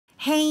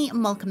Hey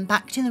and welcome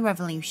back to The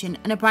Revolution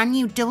and a brand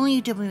new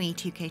WWE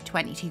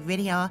 2K22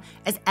 video,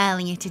 as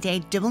earlier today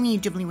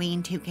WWE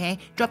and 2K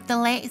dropped the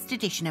latest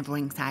edition of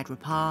Ringside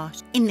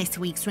Report. In this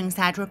week's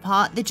Ringside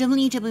Report, the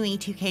WWE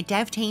 2K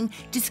dev team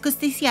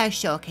discussed this year's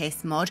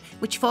showcase mode,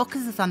 which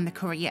focuses on the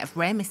career of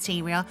Rey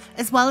Mysterio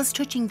as well as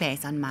touching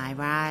base on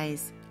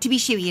MyRise. To be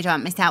sure you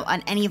don't miss out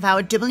on any of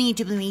our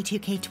WWE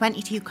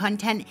 2K22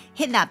 content,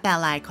 hit that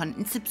bell icon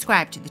and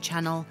subscribe to the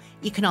channel.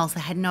 You can also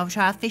head over to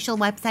our official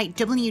website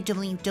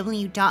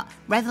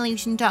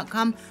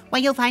www.revolution.com,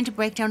 where you'll find a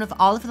breakdown of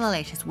all of the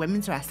latest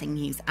women's wrestling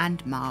news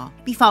and more.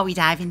 Before we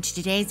dive into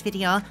today's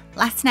video,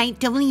 last night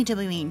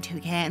WWE and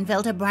 2K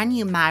unveiled a brand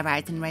new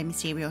MyRise and Rey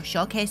Mysterio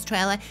showcase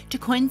trailer to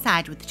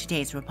coincide with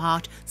today's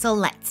report, so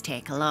let's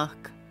take a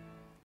look.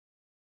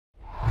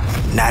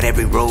 Not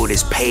every road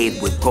is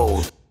paved with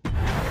gold.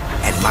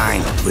 And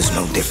mine was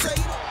no different.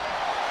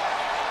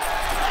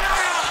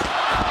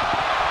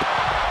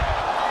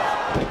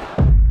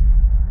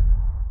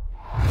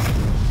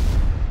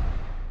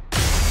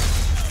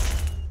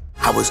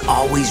 I was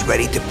always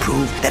ready to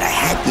prove that I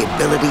had the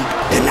ability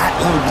to not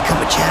only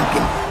become a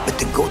champion, but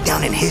to go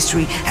down in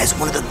history as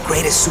one of the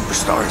greatest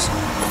superstars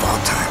of all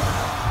time.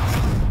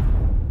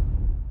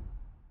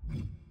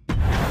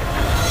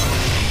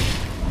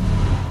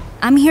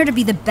 I'm here to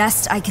be the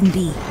best I can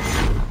be.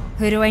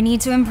 Who do I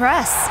need to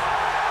impress?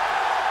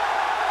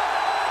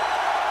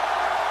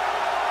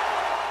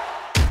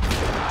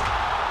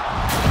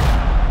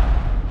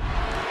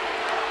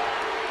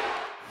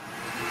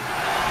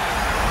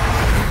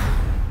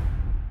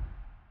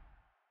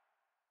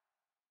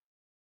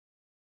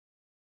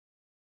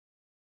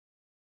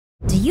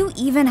 Do you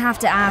even have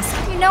to ask?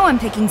 You know I'm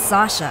picking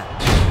Sasha.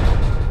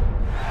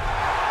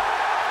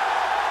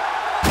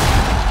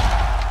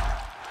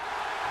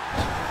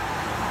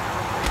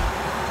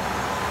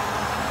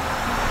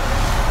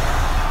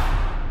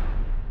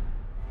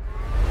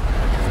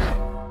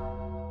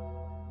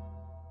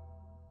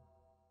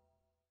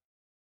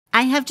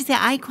 I have to say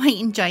I quite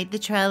enjoyed the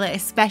trailer,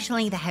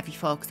 especially the heavy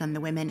focus on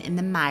the women in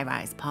the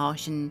MyRise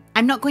portion.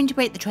 I'm not going to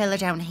break the trailer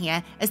down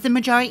here, as the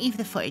majority of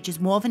the footage is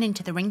woven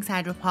into the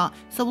Ringside Report,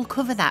 so we'll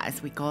cover that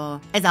as we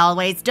go. As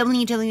always,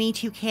 WWE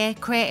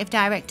 2K Creative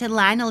Director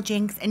Lionel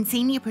Jinks and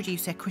Senior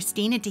Producer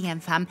Christina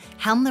Diempham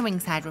helm the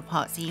Ringside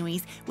Report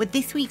series, with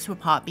this week's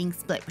report being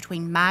split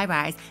between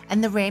MyRise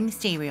and the Rey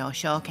Mysterio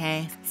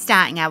showcase.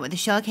 Starting out with the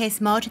showcase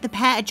mode, the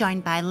pair are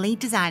joined by lead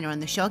designer on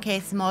the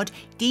showcase mode,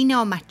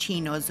 Dino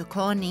Machino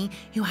Zucconi,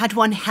 who had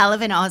one hell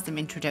of an awesome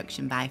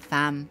introduction by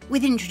fam.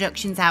 With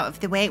introductions out of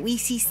the way, we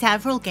see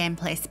several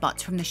gameplay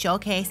spots from the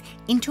showcase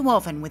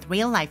interwoven with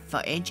real life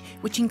footage,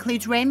 which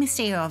includes Rey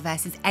Mysterio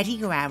versus Eddie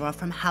Guerrero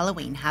from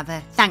Halloween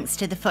Havoc. Thanks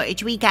to the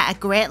footage, we get a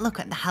great look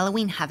at the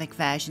Halloween Havoc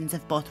versions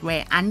of both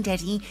Rey and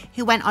Eddie,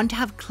 who went on to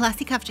have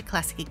classic after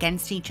classic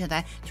against each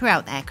other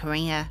throughout their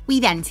career. We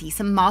then see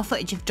some more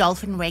footage of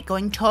Dolph and Rey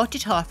going toe to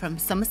toe from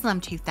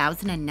SummerSlam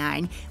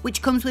 2009,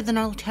 which comes with an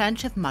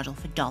alternative model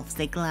for Dolph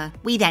Ziggler.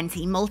 We then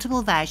see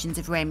multiple versions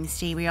of Rey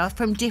Mysterio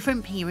from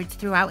different periods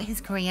throughout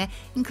his career,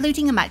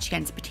 including a match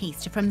against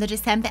Batista from the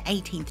December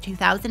 18th,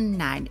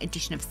 2009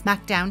 edition of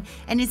SmackDown,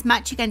 and his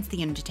match against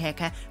The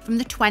Undertaker from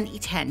the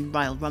 2010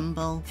 Royal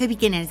Rumble. For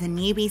beginners and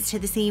newbies to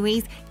the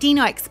series,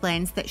 Dino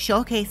explains that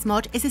Showcase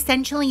Mode is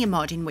essentially a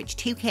mode in which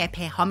 2K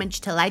pay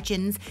homage to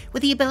legends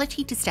with the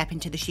ability to step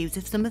into the shoes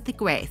of some of the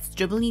greatest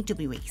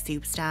WWE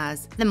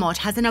superstars. The mode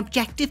has an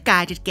objective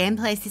guided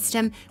gameplay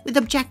system, with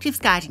objectives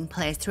guiding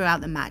players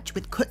throughout the match,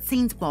 with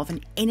cutscenes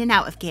woven in and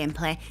out of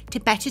gameplay to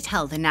better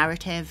tell the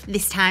narrative.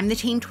 This time the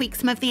team tweaked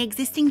some of the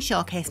existing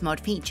showcase mode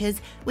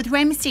features, with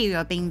Rey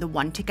Mysterio being the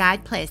one to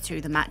guide players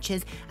through the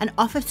matches and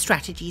offer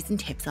strategies and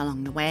tips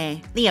along the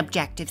way. The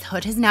objectives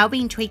HUD has now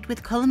been tweaked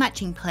with colour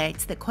matching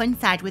plates that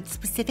coincide with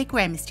specific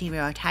Rey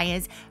Mysterio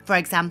attires. For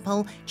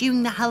example,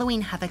 during the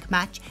Halloween Havoc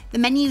match, the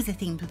menus are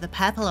themed with a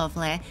purple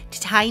overlay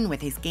to tie in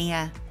with his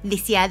gear.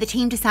 This year the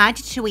team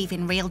decided to weave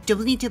in real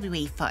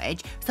WWE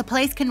footage so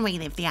players can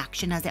relive the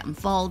action as it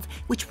unfolds,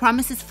 which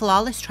promises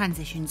flawless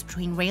transitions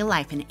between real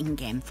life and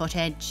in-game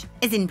footage.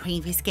 As in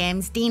previous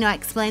games, Dino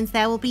explains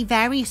there will be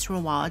various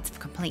rewards for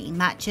completing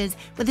matches,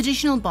 with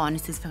additional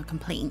bonuses for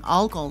completing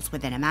all goals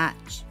within a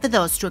match. For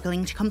those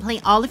struggling to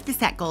complete all of the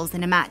set goals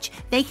in a match,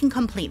 they can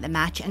complete the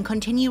match and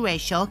continue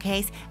Rey's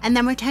showcase, and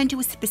then return to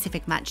a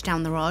specific match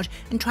down the road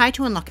and try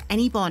to unlock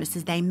any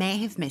bonuses they may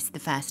have missed the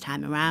first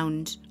time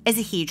around. As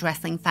a huge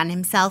wrestling fan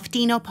himself,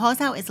 Dino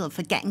pours out his love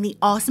for getting the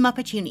awesome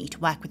opportunity to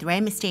work with Rey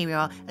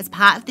Mysterio as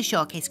part of the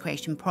showcase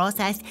creation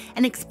process,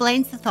 and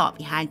explains the thought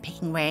behind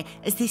picking Rey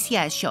as this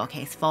year's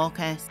showcase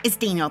focus. As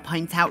Dino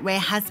points out, Rey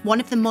has one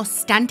of the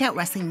most standout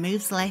wrestling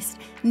moves list,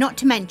 not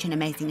to mention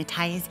amazing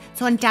attires,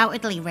 so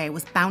undoubtedly Rey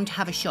was bound to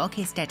have a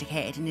showcase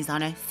dedicated in his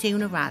honour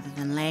sooner rather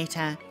than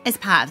later. As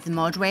part of the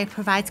mod, Rey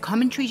provides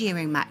commentary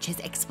during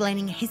matches,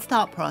 explaining his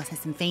thought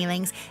process and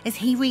feelings as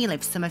he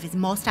relives some of his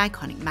most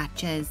iconic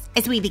matches.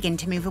 As we begin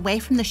to move away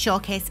from the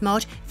showcase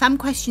mode, Fam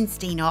questions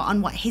Dino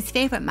on what his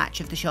favourite match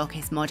of the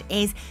showcase mode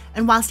is,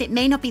 and whilst it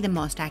may not be the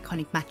most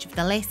iconic match of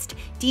the list,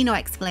 Dino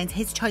explains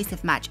his choice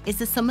of match is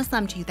the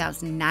SummerSlam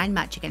 2009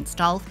 match against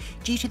Dolph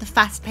due to the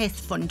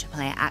fast-paced,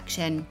 fun-to-play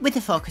action. With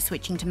the focus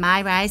switching to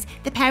MyRise,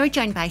 the pair are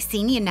joined by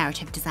senior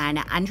narrative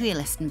designer Andrea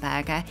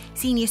Listenberger,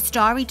 senior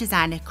story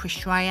designer Chris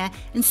Schreier,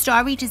 and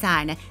story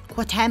designer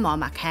Cuauhtemoc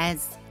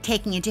Marquez.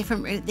 Taking a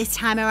different route this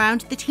time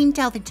around, the team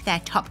delve into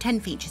their top 10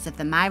 features of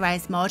the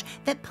MyRise mode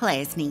that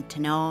players need to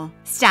know.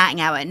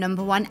 Starting out at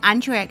number 1,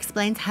 Andrea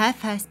explains her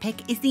first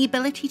pick is the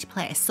ability to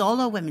play a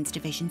solo women's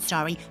division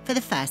story for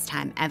the first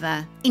time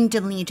ever. In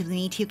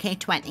WWE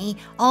 2K20,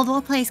 although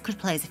players could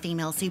play as a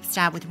female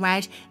superstar with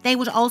Red, they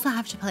would also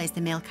have to play as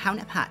the male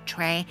counterpart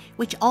Trey,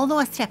 which, although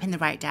a step in the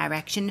right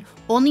direction,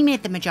 only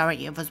made the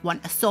majority of us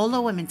want a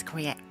solo women's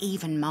career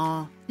even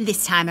more.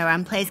 This time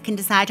around, players can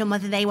decide on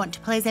whether they want to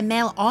play as a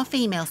male or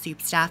female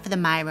superstar for the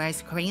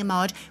MyRise career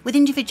mode with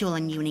individual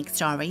and unique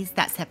stories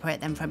that separate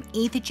them from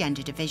either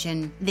gender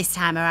division. This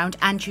time around,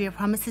 Andrea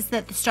promises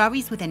that the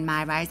stories within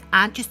MyRise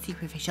aren't just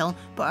superficial,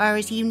 but are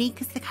as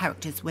unique as the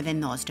characters within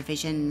those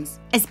divisions.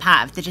 As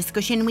part of the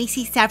discussion, we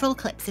see several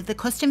clips of the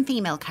custom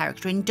female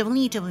character in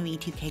WWE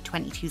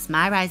 2K22's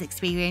MyRise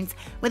experience,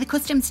 with a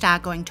custom star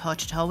going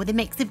toe-to-toe with a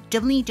mix of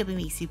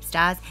WWE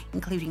superstars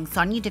including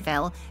Sonya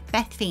Deville,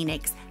 Beth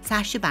Phoenix,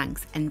 Sasha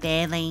Banks and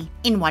Bayley.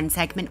 In one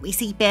segment, we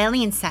see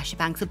Bayley and Sasha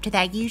Banks up to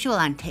their usual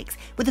antics,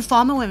 with the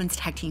former women's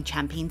tag team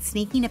champions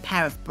sneaking a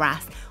pair of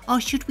brass,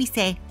 or should we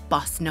say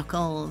boss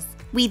knuckles.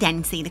 We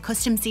then see the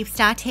custom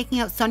superstar taking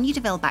out Sonya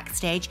Deville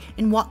backstage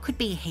in what could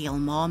be a heel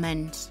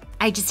moment.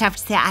 I just have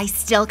to say, I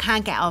still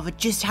can't get over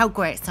just how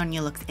great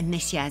Sonya looks in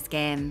this year's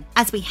game.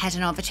 As we head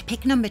on over to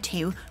pick number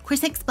 2,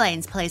 Chris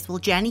explains players will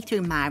journey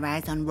through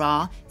MyRise on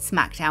Raw,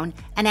 SmackDown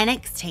and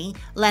NXT,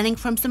 learning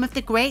from some of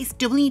the greatest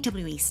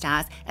WWE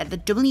stars at the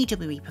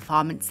WWE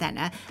Performance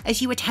Center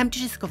as you attempt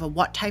to discover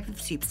what type of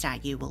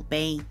superstar you will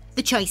be.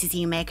 The choices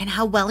you make and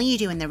how well you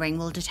do in the ring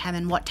will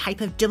determine what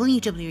type of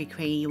WWE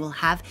career you will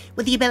have,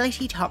 with the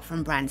ability to hop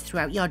from brands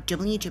throughout your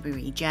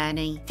WWE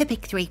journey. For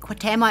pick 3,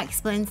 Cuauhtemoc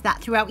explains that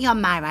throughout your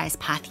MyRise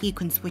path you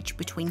can switch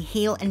between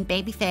heel and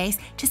babyface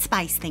to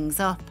spice things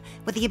up,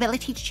 with the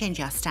ability to change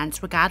your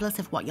stance regardless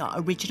of what your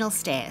original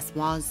status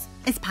was.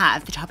 As part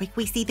of the topic,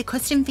 we see the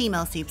custom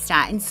female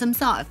superstar in some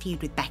sort of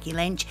feud with Becky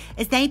Lynch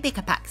as they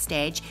bicker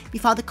backstage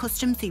before the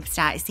custom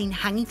superstar is seen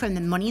hanging from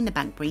the Money in the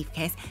Bank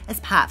briefcase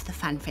as part of the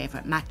fan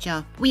favourite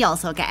matchup. We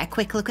also get a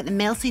quick look at the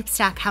male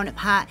superstar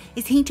counterpart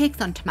as he takes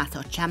on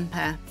Tommaso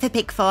Ciampa. For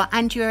pick 4,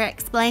 Andrea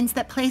explains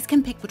that players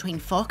can pick between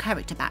 4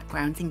 character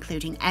backgrounds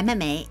including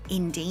MMA,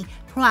 indie,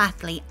 pro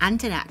athlete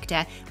and an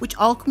actor, which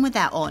all come with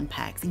their own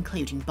perks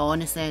including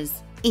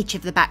bonuses. Each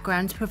of the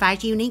backgrounds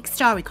provide unique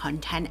story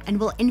content and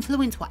will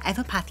influence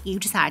whatever path you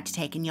decide to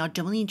take in your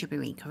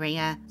WWE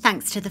career.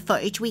 Thanks to the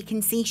footage, we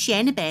can see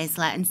Shayna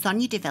Baszler and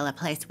Sonya Deville are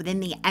placed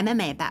within the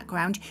MMA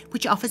background,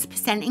 which offers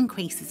percent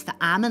increases for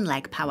arm and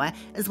leg power,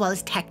 as well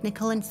as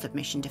technical and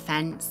submission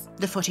defense.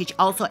 The footage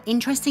also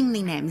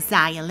interestingly names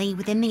Xia Li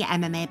within the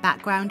MMA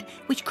background,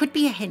 which could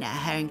be a hint at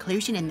her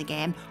inclusion in the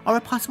game or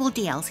a possible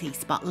DLC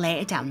spot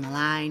later down the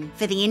line.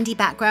 For the indie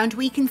background,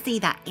 we can see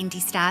that indie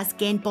stars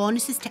gain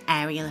bonuses to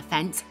aerial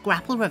offense,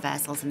 grapple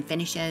reversals and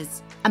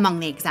finishes. Among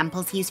the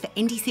examples used for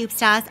indie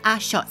superstars are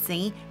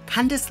Shotzi,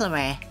 Candice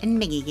LeRae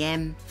and Miggy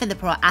Yim. For the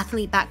pro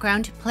athlete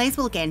background, players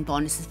will gain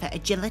bonuses for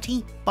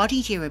agility,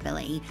 body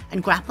durability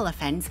and grapple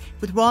offense,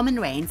 with Roman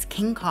Reigns,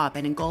 King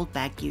Corbin and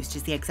Goldberg used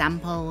as the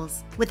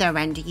examples. With their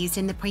render used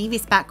in the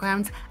previous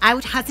backgrounds, I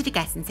would hazard a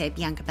guess and say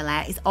Bianca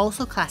Belair is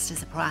also classed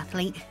as a pro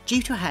athlete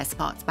due to her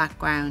sports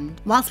background.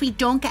 Whilst we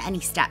don't get any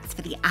stats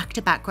for the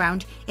actor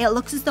background, it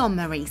looks as though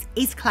Maryse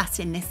is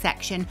classed in this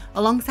section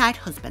alongside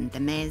husband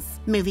The Miz.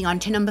 Moving on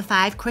to number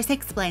 5, Chris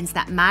explains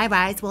that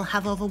MyRise will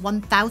have over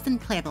 1,000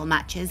 playable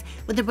matches,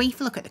 with a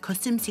brief look at the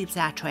custom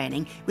superstar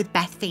training with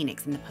Beth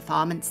Phoenix in the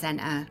Performance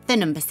Center. For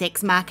number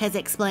 6, Marquez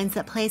explains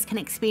that players can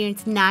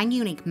experience 9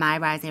 unique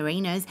MyRise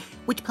arenas,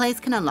 which players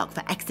can unlock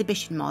for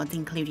exhibition modes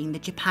including the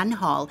Japan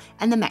Hall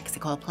and the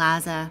Mexico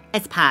Plaza.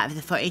 As part of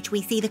the footage,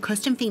 we see the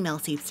custom female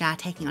superstar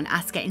taking on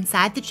Asuka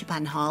inside the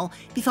Japan Hall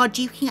before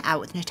duking it out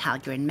with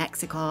Natalya in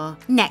Mexico.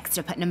 Next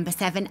up at number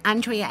 7,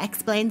 Andrea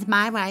explains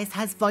MyRise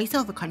has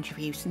voiceover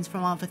contributions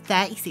from over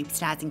 30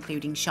 superstars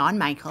including Shawn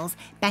Michaels,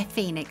 Beth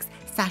Phoenix,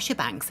 Sasha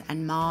Banks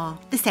and more.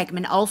 The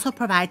segment also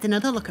provides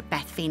another look at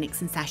Beth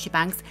Phoenix and Sasha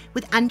Banks,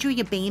 with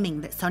Andrea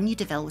beaming that Sonya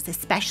Deville was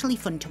especially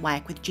fun to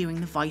work with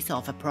during the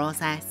voiceover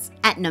process.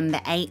 At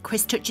number 8,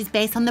 Chris touches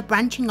base on the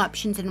branching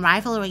options and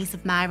rivalries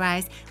of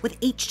MyRise, with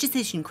each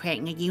decision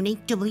creating a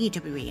unique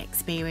WWE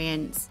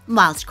experience.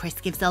 Whilst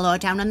Chris gives a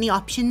lowdown on the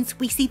options,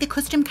 we see the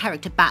custom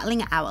character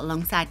battling it out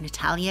alongside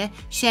Natalya,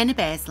 Shayna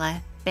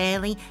Baszler,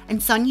 Bayley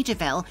and Sonya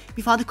Deville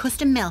before the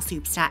custom male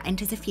superstar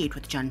enters a feud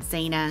with John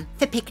Cena.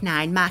 For Pick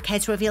 9,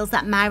 Marquez reveals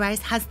that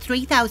MyRise has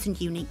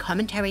 3,000 unique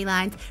commentary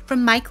lines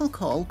from Michael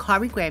Cole,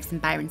 Corey Graves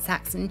and Byron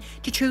Saxton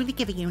to truly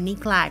give a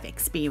unique live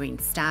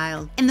experience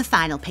style. In the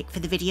final pick for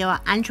the video,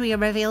 Andrea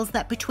reveals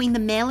that between the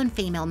male and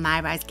female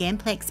MyRise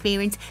gameplay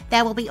experience,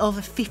 there will be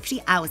over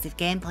 50 hours of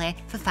gameplay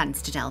for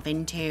fans to delve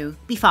into.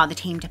 Before the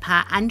team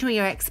depart,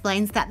 Andrea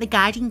explains that the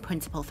guiding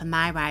principle for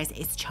MyRise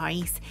is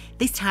choice.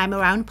 This time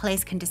around,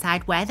 players can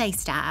decide where they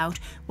start out,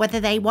 whether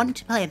they want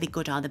to play the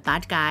good or the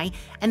bad guy,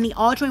 and the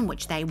order in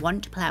which they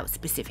want to play out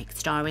specific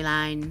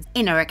storylines.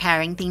 In a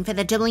recurring theme for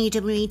the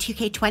WWE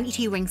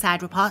 2K22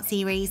 Ringside Report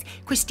series,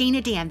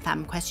 Christina DM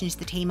Fam questions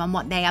the team on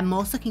what they are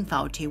most looking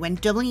forward to when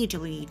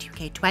WWE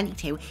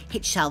 2K22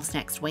 hits shelves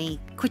next week.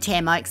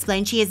 Quitemo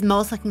explains she is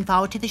most looking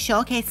forward to the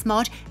showcase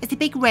mode as a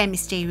big Rey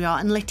Mysterio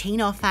and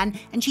Latino fan,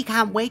 and she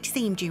can't wait to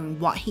see him doing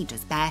what he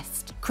does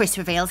best. Chris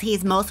reveals he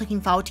is most looking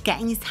forward to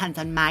getting his hands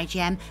on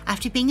MyGM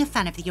after being a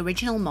fan of the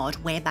original mode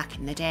way back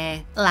in the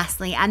day.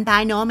 Lastly, and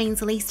by no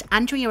means least,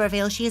 Andrea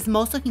reveals she is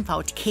most looking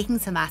forward to kicking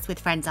some ass with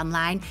friends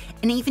online,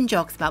 and even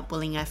jokes about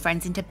bullying her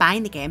friends into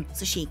buying the game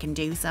so she can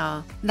do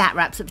so. That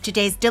wraps up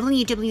today's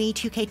WWE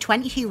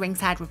 2K22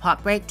 Ringside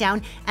Report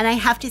breakdown, and I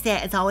have to say,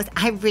 as always,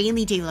 I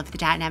really do love the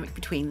dynamic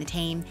between the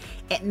team.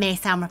 It may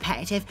sound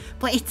repetitive,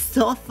 but it's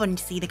so fun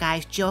to see the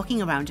guys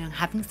joking around and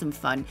having some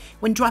fun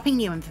when dropping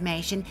new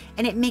information,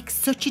 and it makes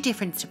such a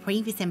difference to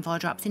previous info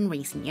drops in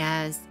recent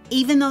years.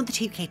 Even though the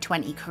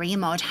 2K20 career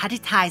mode had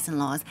its highs and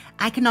lows,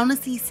 I can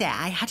honestly say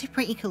I had a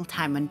pretty cool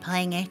time when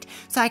playing it,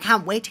 so I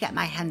can't wait to get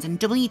my hands on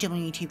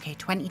WWE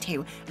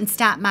 2K22 and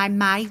start my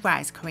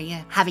MyRise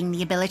career. Having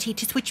the ability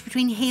to switch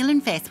between heel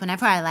and face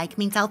whenever I like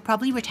means I'll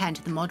probably return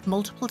to the mode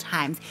multiple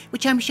times,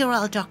 which I'm sure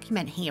I'll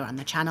document here on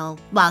the channel.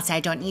 Whilst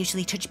I don't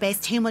usually touch base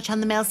too much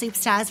on the male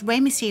superstars, Rey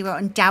Mysterio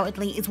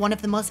undoubtedly is one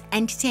of the most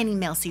entertaining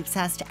male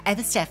superstars to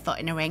ever step foot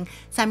in a ring,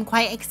 so I'm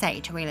quite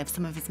excited to relive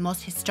some of his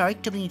most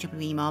historic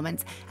WWE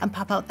moments and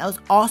pop out those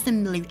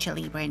awesome Lucha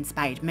Libre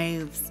inspired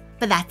moves.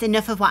 But that's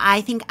enough of what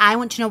I think. I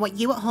want to know what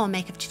you at home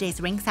make of today's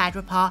Ringside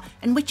Report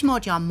and which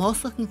mode you're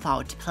most looking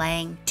forward to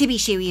playing. To be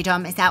sure you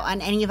don't miss out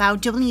on any of our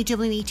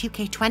WWE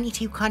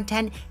 2K22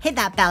 content, hit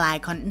that bell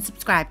icon and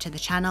subscribe to the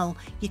channel.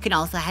 You can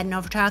also head on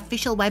over to our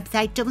official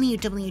website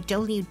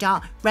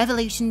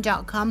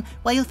www.revolution.com,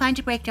 where you'll find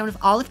a breakdown of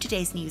all of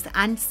today's news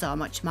and so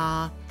much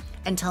more.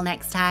 Until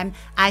next time,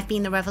 I've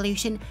been The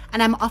Revolution,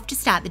 and I'm off to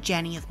start the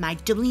journey of my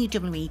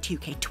WWE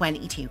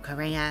 2K22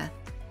 career.